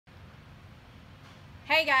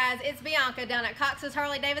Hey guys, it's Bianca down at Cox's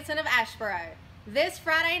Harley-Davidson of Asheboro. This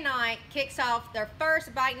Friday night kicks off their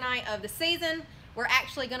first bike night of the season. We're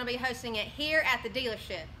actually going to be hosting it here at the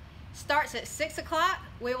dealership. Starts at 6 o'clock.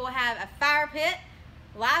 We will have a fire pit,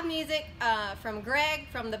 live music from Greg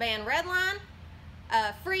from the band Redline,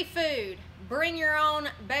 free food, bring your own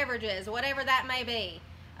beverages, whatever that may be.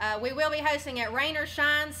 We will be hosting it rain or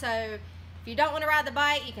shine, so if you don't want to ride the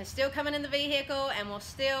bike, you can still come in the vehicle and we'll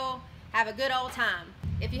still have a good old time.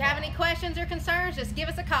 If you have any questions or concerns, just give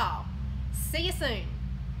us a call. See you soon.